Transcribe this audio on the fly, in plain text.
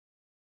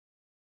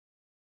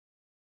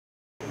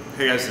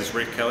Hey guys, this is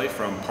Rafe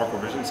from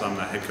Parkour Visions. I'm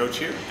the head coach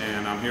here,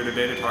 and I'm here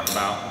today to talk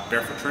about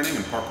barefoot training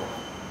and parkour.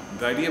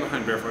 The idea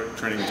behind barefoot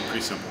training is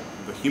pretty simple.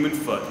 The human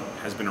foot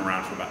has been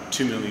around for about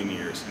 2 million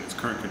years in its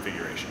current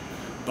configuration,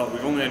 but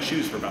we've only had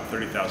shoes for about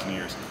 30,000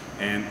 years.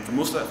 And for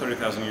most of that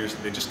 30,000 years,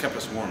 they just kept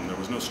us warm. There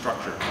was no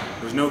structure,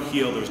 there was no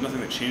heel, there was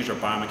nothing that changed our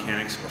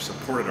biomechanics or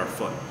supported our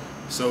foot.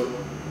 So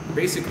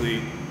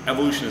basically,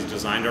 evolution has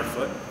designed our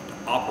foot to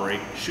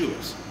operate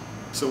shoeless.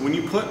 So when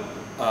you put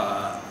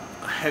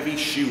a heavy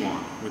shoe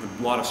on with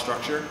a lot of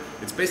structure,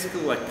 it's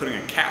basically like putting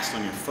a cast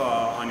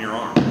on your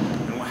arm.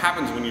 And what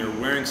happens when you're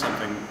wearing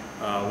something,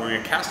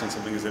 wearing a cast on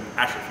something, is it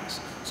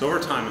atrophies. So over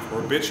time, if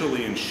we're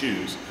habitually in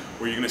shoes,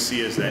 what you're going to see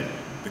is that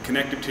the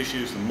connective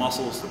tissues, the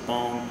muscles, the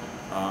bone,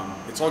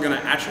 it's all going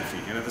to atrophy.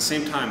 And at the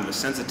same time, the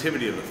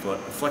sensitivity of the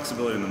foot, the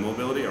flexibility and the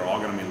mobility are all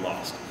going to be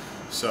lost.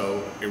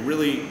 So it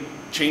really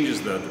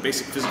changes the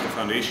basic physical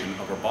foundation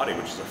of our body,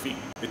 which is our feet.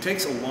 It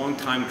takes a long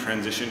time to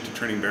transition to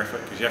training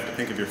barefoot because you have to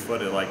think of your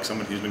foot as like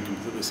someone who's been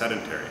completely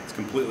sedentary. It's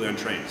completely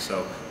untrained.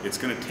 So it's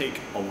going to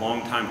take a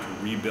long time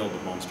to rebuild the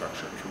bone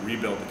structure, to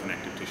rebuild the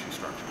connective tissue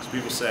structure. So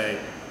people say,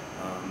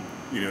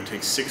 it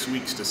takes 6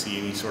 weeks to see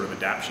any sort of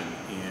adaptation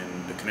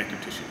in the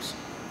connective tissues.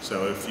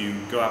 So if you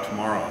go out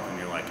tomorrow and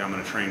you're like, I'm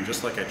going to train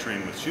just like I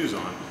train with shoes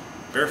on,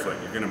 barefoot,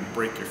 you're going to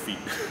break your feet.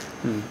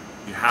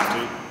 You have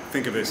to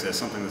think of this as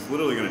something that's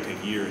literally going to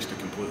take years to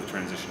completely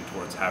transition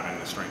towards having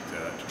the strength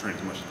to train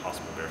as much as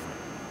possible barefoot.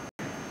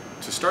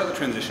 To start the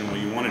transition, what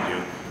you want to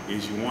do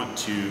is you want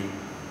to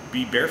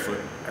be barefoot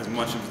as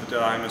much of the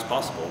time as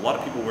possible. A lot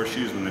of people wear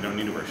shoes when they don't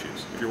need to wear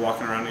shoes. If you're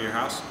walking around in your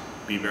house,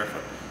 be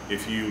barefoot.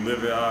 If you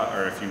live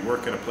or if you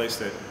work at a place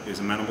that is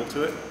amenable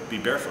to it, be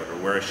barefoot or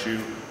wear a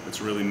shoe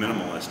that's really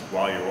minimalist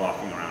while you're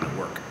walking around at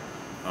work.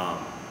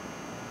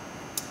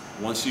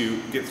 Once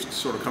you get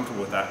sort of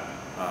comfortable with that,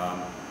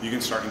 you can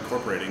start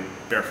incorporating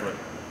barefoot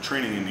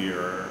training into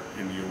your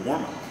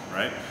warm-up,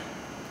 right?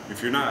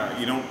 If you're not,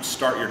 you don't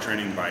start your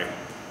training by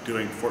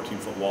doing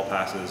 14-foot wall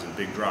passes and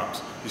big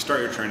drops. You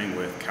start your training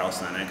with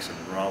calisthenics and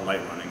raw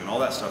light running, and all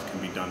that stuff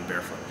can be done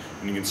barefoot.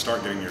 And you can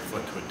start getting your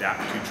foot to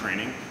adapt to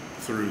training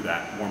through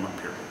that warm-up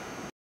period.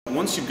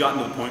 Once you've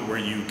gotten to the point where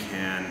you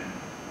can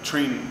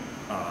train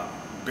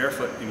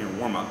barefoot in your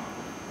warm-up,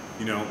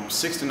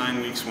 6 to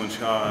 9 weeks, once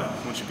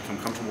you become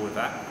comfortable with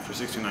that, for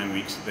 6 to 9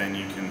 weeks, then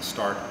you can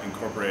start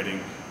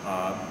incorporating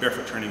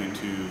barefoot training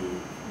into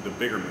the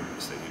bigger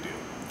movements that you do,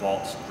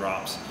 vaults,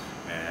 drops,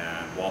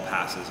 and wall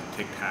passes and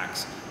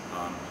tic-tacs.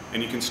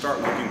 And you can start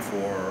looking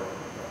for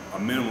a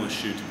minimalist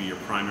shoe to be your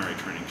primary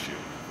training shoe.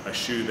 A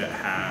shoe that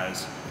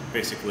has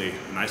basically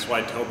a nice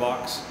wide toe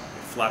box,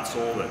 a flat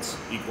sole that's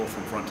equal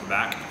from front to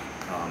back.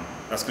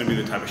 That's going to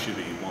be the type of shoe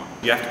that you want.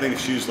 You have to think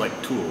of shoes like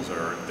tools,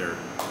 or they're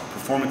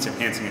performance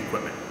enhancing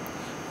equipment.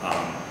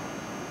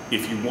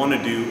 If you want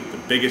to do the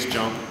biggest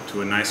jump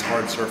to a nice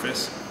hard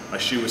surface, a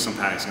shoe with some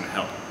padding is going to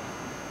help.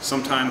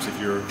 Sometimes if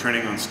you're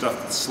training on stuff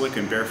that's slick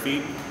and bare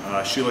feet,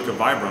 a shoe like a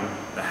Vibram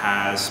that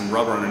has some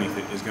rubber underneath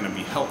it is going to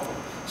be helpful.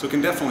 So it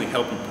can definitely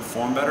help you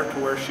perform better to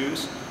wear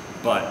shoes,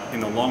 but in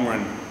the long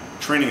run,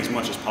 training as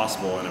much as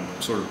possible in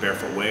a sort of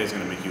barefoot way is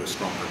going to make you a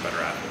stronger, better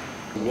athlete.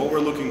 What we're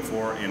looking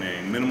for in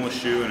a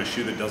minimalist shoe and a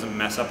shoe that doesn't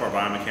mess up our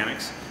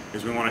biomechanics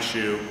is we want a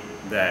shoe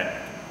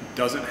that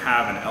doesn't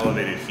have an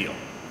elevated heel.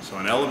 So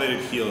an elevated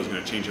heel is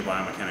going to change your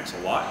biomechanics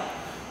a lot.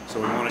 So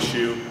we want a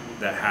shoe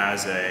that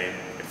has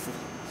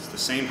it's the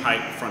same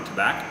height front to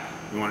back.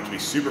 We want it to be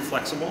super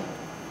flexible.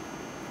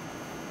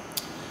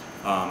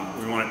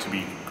 We want it to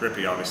be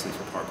grippy, obviously,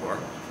 for parkour.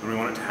 And we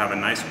want it to have a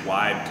nice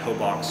wide toe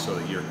box so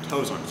that your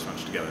toes aren't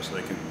scrunched together, so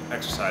they can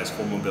exercise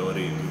full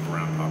mobility and move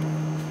around properly.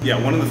 Yeah,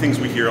 one of the things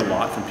we hear a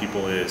lot from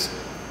people is,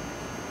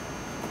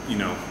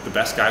 the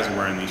best guys are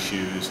wearing these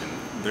shoes and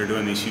they're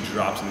doing these huge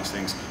drops and these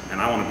things, and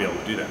I want to be able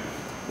to do that.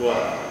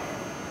 Well,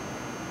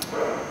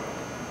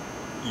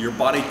 your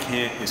body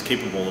is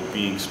capable of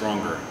being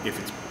stronger if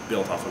it's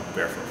built off of a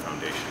barefoot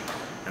foundation.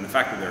 And the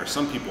fact that there are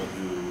some people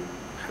who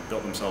have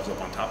built themselves up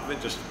on top of it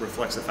just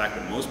reflects the fact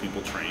that most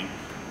people train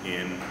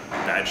in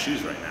bad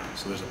shoes right now.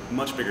 So there's a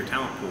much bigger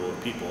talent pool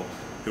of people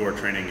who are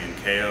training in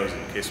KOs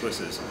and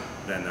K-Swisses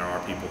than there are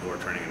people who are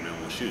training in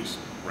minimalist shoes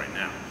right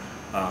now.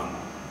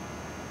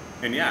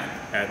 And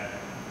yeah,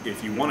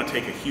 if you want to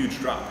take a huge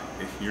drop,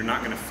 you're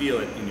not going to feel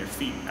it in your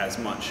feet as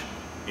much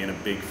in a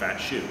big fat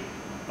shoe.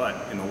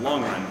 But in the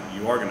long run,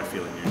 you are going to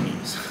feel it in your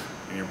knees,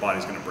 and your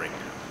body's going to break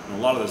down. And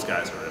a lot of those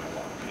guys are in a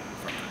lot of pain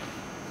from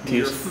that.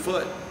 Your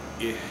foot,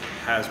 it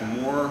has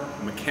more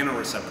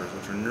mechanoreceptors,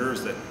 which are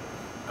nerves that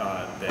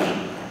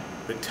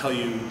tell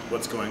you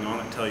what's going on,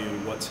 that tell you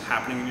what's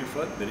happening in your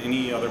foot, than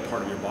any other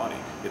part of your body.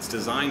 It's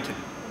designed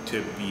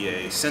to be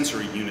a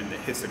sensory unit that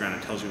hits the ground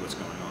and tells you what's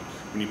going on.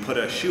 When you put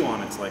a shoe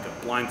on, it's like a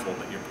blindfold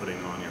that you're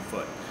putting on your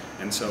foot.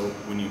 And so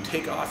when you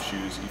take off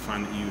shoes, you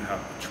find that you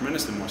have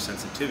tremendously more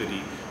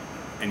sensitivity,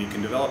 and you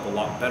can develop a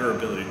lot better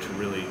ability to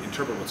really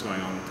interpret what's going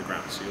on with the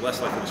ground. So you're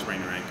less likely to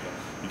sprain your ankle.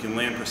 You can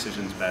land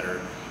precisions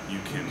better. You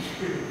can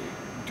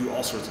do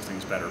all sorts of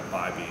things better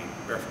by being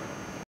barefoot.